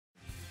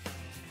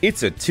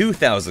It's a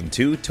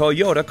 2002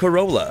 Toyota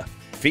Corolla.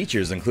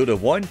 Features include a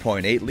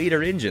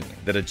 1.8-liter engine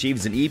that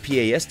achieves an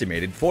EPA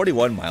estimated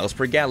 41 miles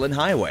per gallon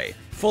highway,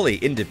 fully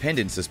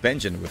independent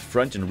suspension with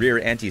front and rear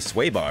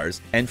anti-sway bars,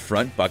 and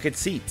front bucket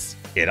seats.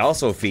 It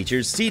also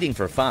features seating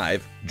for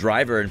 5,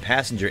 driver and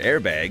passenger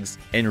airbags,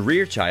 and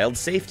rear child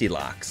safety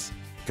locks.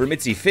 From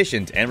its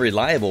efficient and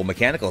reliable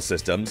mechanical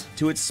systems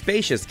to its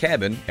spacious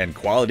cabin and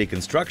quality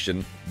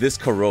construction, this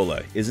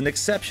Corolla is an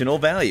exceptional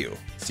value.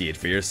 See it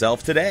for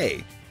yourself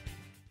today.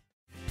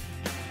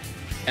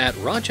 At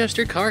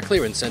Rochester Car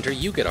Clearance Center,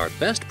 you get our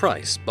best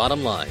price,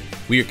 bottom line.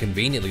 We are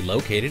conveniently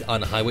located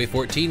on Highway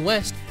 14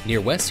 West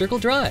near West Circle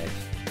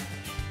Drive.